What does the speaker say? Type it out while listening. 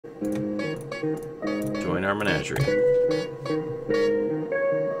Join our menagerie.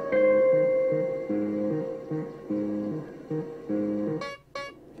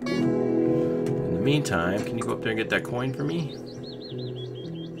 In the meantime, can you go up there and get that coin for me?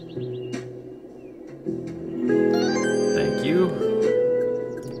 Thank you.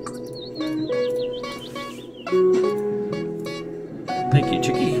 Thank you,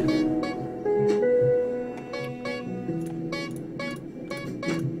 Chicky.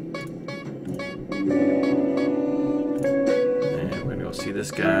 And we're gonna go see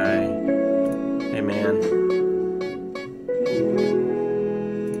this guy. Hey, man.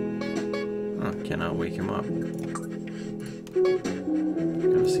 Oh, cannot wake him up.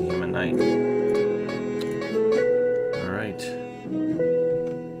 Gotta see him at night. Alright.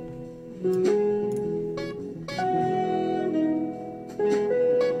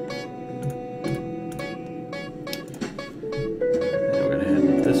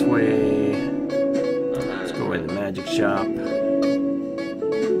 This way. Let's go in the magic shop.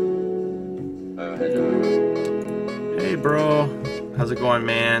 Hey, bro. How's it going,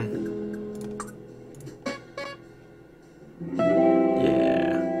 man?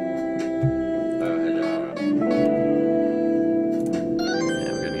 Yeah. Yeah,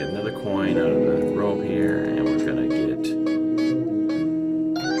 we're gonna get another coin out of the robe here, and we're gonna get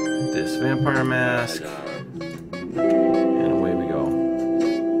this vampire mask.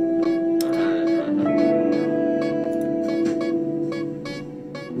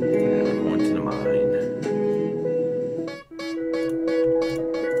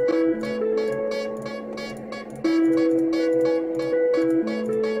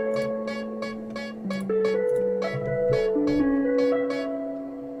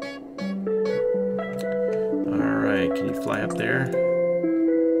 Can you fly up there?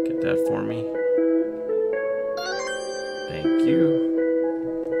 Get that for me. Thank you.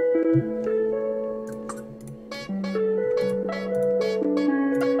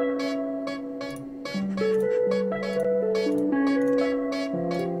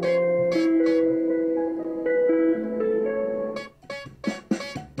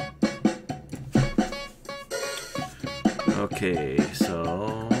 Okay,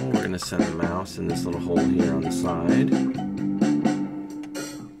 so we're gonna send the mouse in this little hole here on the side.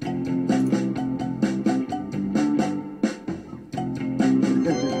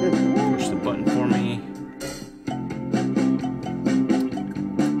 Push the button for me.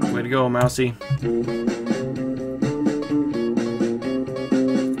 Way to go, Mousy. And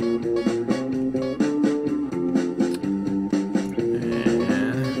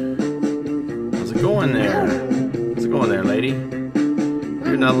how's it going there? How's it going there, lady?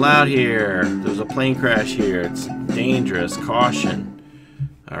 You're not allowed here. There's a plane crash here. It's dangerous. Caution.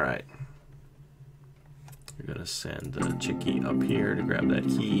 Alright. We're going to send the chickie up here to grab that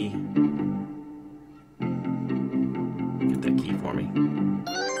key. Get that key for me.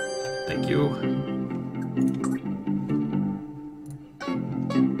 Thank you.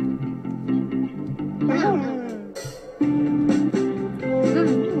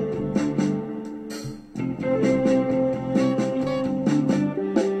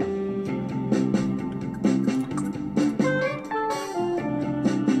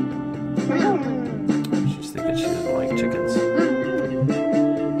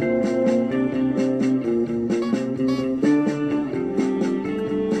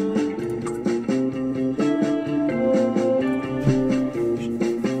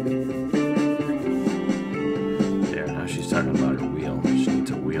 Talking about her wheel. She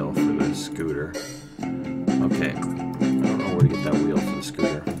needs a wheel for the scooter. Okay. I don't know where to get that wheel for the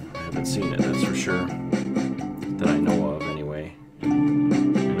scooter. I haven't seen it, that's for sure. That I know of, anyway.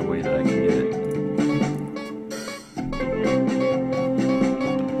 In a way that I can get it.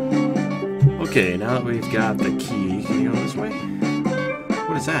 Okay, now that we've got the key, can you go this way?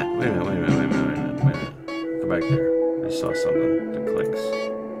 What is that? Wait a minute, wait a minute, wait a minute, wait a minute, wait a minute. Go back there. I just saw something that clicks.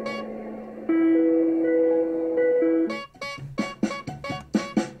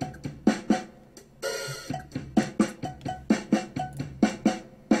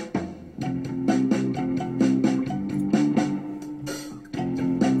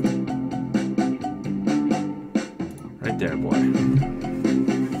 There, boy.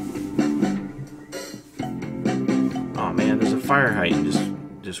 Oh man, there's a fire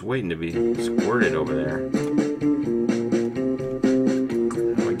hydrant just waiting to be squirted over there. How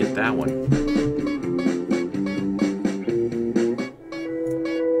do I get that one?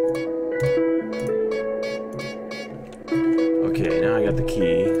 Okay, now I got the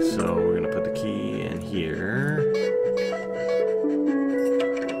key, so we're gonna put the key in here.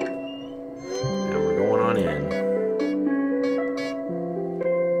 And we're going on in.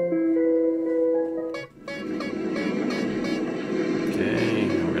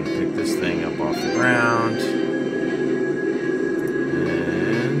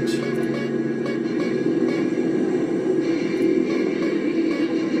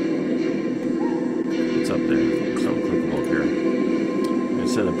 there. Something clickable up here. I'm gonna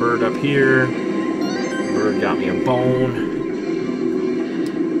send a bird up here. The bird got me a bone.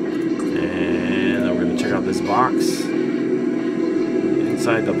 And then we're gonna check out this box.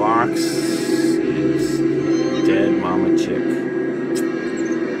 Inside the box is dead mama chick.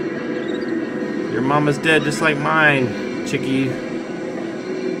 Your mama's dead just like mine, chickie.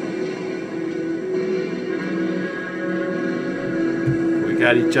 We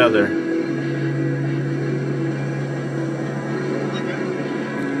got each other.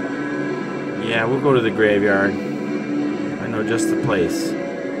 Yeah, we'll go to the graveyard. I know just the place.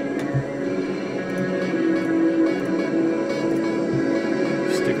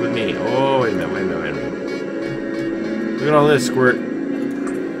 Stick with me. Oh, wait a minute, wait a minute, wait a minute. Look at all this, Squirt.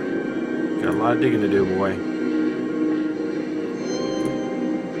 Got a lot of digging to do, boy.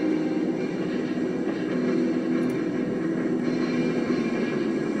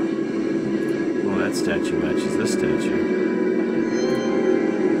 Well, that statue matches this statue.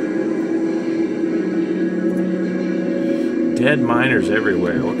 Dead miners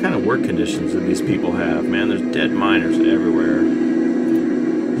everywhere. What kind of work conditions do these people have? Man, there's dead miners everywhere.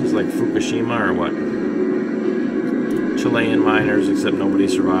 Just like Fukushima or what? Chilean miners, except nobody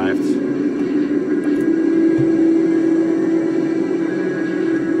survived.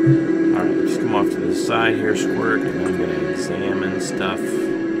 Alright, just come off to the side here, Squirt, and I'm going to examine stuff.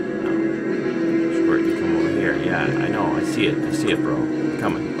 No. Squirt, you come over here. Yeah, I know. I see it. I see it, bro. I'm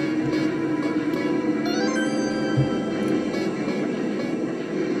coming.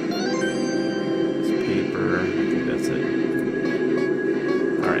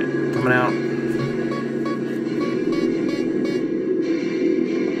 Coming out.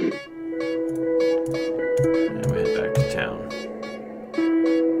 And we head back to town.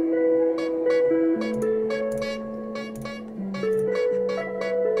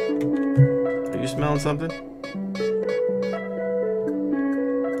 Are you smelling something?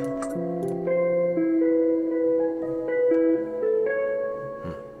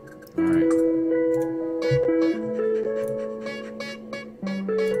 Alright.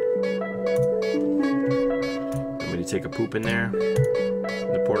 Take a poop in there,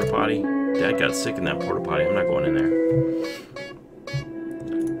 in the porta potty. Dad got sick in that porta potty. I'm not going in there.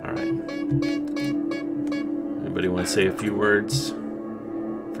 Alright. Anybody want to say a few words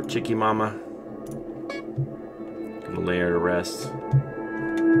for Chicky Mama? Gonna lay her to rest.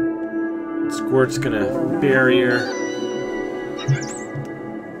 Squirt's gonna bury her.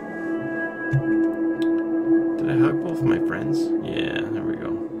 Did I hug both of my friends? Yeah, there we go.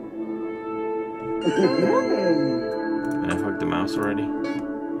 And I've hugged the mouse already?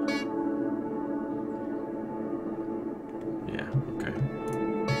 Yeah, okay.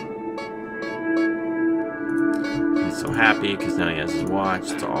 He's so happy because now he has his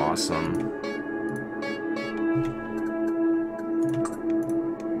watch. It's awesome.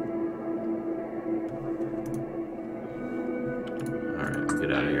 Alright,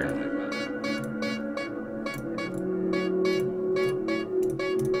 get out of here.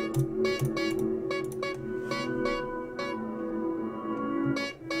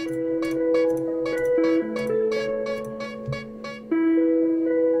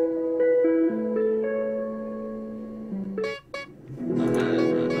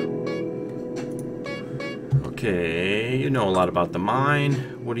 Okay, you know a lot about the mine.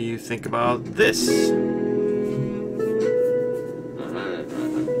 What do you think about this?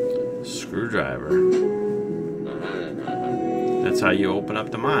 Screwdriver. That's how you open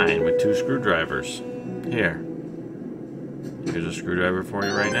up the mine, with 2 screwdrivers. Here. Here's a screwdriver for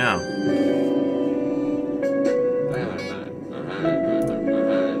you right now.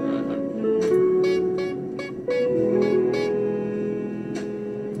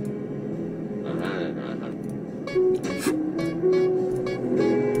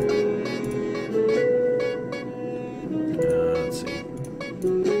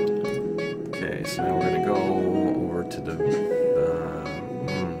 So now we're going to go over to the, I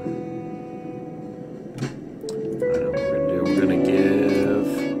don't know what we're going to do. We're going to give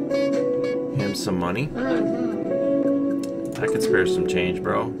him some money. I could spare some change,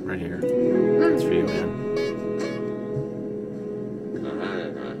 bro. Right here. That's for you, man.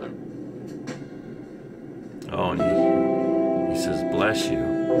 Oh, and he says, bless you.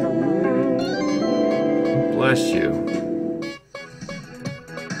 Bless you.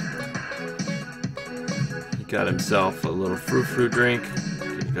 Got himself a little frou-frou drink.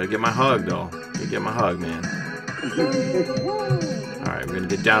 Gotta get my hug, though. Gotta get my hug, man. Alright, we're gonna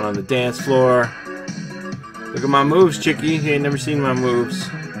get down on the dance floor. Look at my moves, Chicky. He ain't never seen my moves.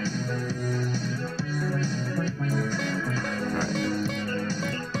 Alright.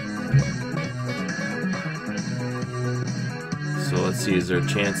 see, is there a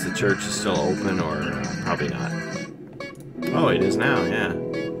chance the church is still open, or probably not? Oh, it is now, yeah.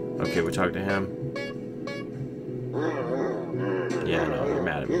 Okay, we talked to him. Yeah, no, you're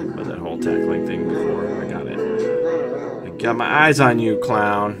mad at me about that whole tackling thing before. I got it. I got my eyes on you,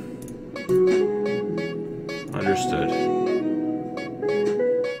 clown. Understood.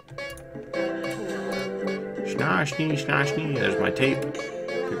 Schnosh-knee, schnosh-knee. There's my tape.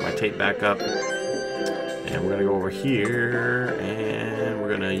 Pick my tape back up. And we're gonna go over here, and we're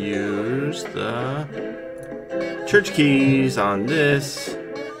gonna use the church keys on this.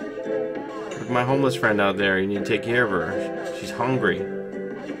 Look at my homeless friend out there. You need to take care of her. She's hungry.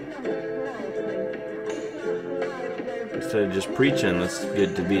 Instead of just preaching, let's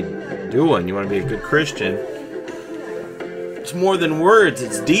get to be doing. You want to be a good Christian. It's more than words,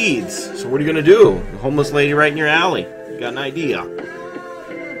 it's deeds. So what are you gonna do? The homeless lady right in your alley. You got an idea.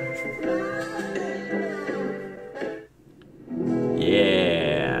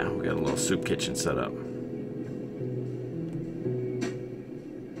 Yeah, we got a little soup kitchen set up.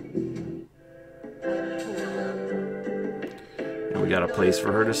 And we got a place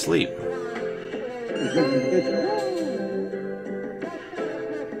for her to sleep.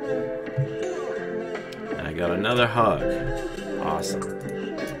 And I got another hug. Awesome.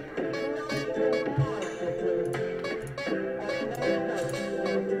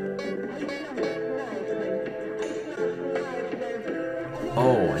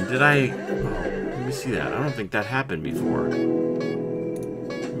 Oh, and did I... Oh, let me see that. I don't think that happened before.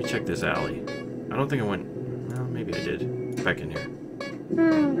 Let me check this alley. I don't think I went... Well, maybe I did. Get back in here.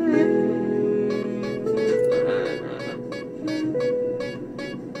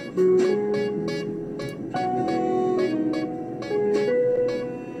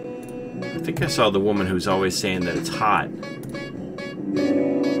 I think I saw the woman who's always saying that it's hot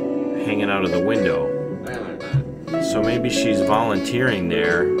hanging out of the window. So maybe she's volunteering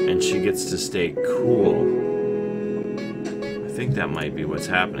there and she gets to stay cool. I think that might be what's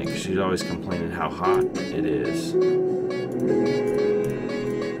happening, because she's always complaining how hot it is.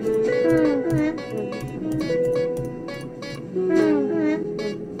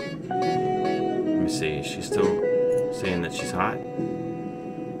 Let me see, she's still saying that she's hot?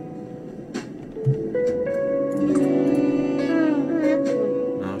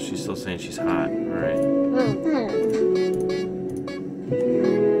 No, she's still saying she's hot. Alright.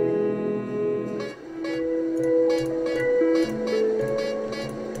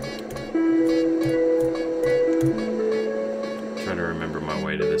 Try to remember my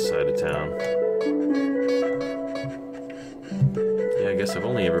way to this side of town. Yeah, I guess I've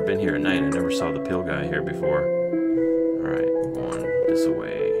only ever been here at night. I never saw the pill guy here before. Alright, going this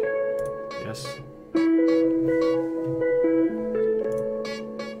way. Yes?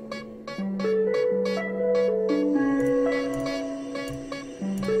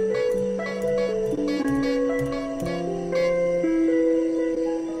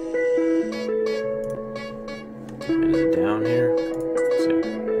 Is it down here? Let's see.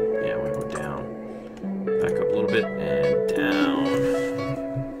 Yeah, we go down. Back up a little bit and down.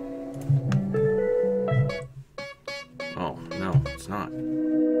 Oh, no, it's not.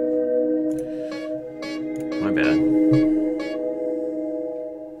 My bad.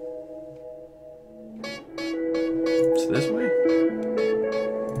 It's this way?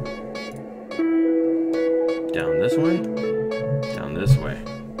 Down this way? Down this way.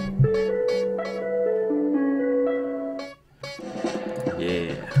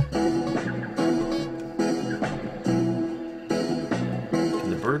 Yeah. Can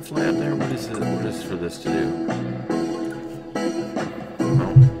the bird fly up there? What is it? What is for this to do?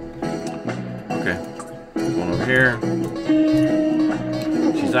 Oh. Okay. Going over here.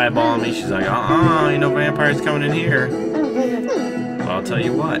 She's eyeballing me. She's like, ain't no vampires coming in here. Well, I'll tell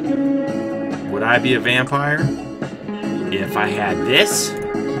you what. Would I be a vampire if I had this?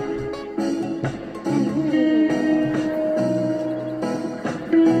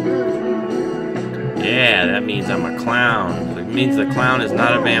 Yeah, that means I'm a clown. It means the clown is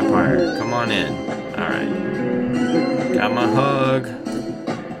not a vampire. Come on in. Alright. Got my hug.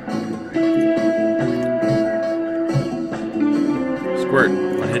 Squirt.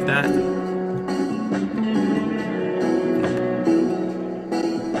 Wanna hit that?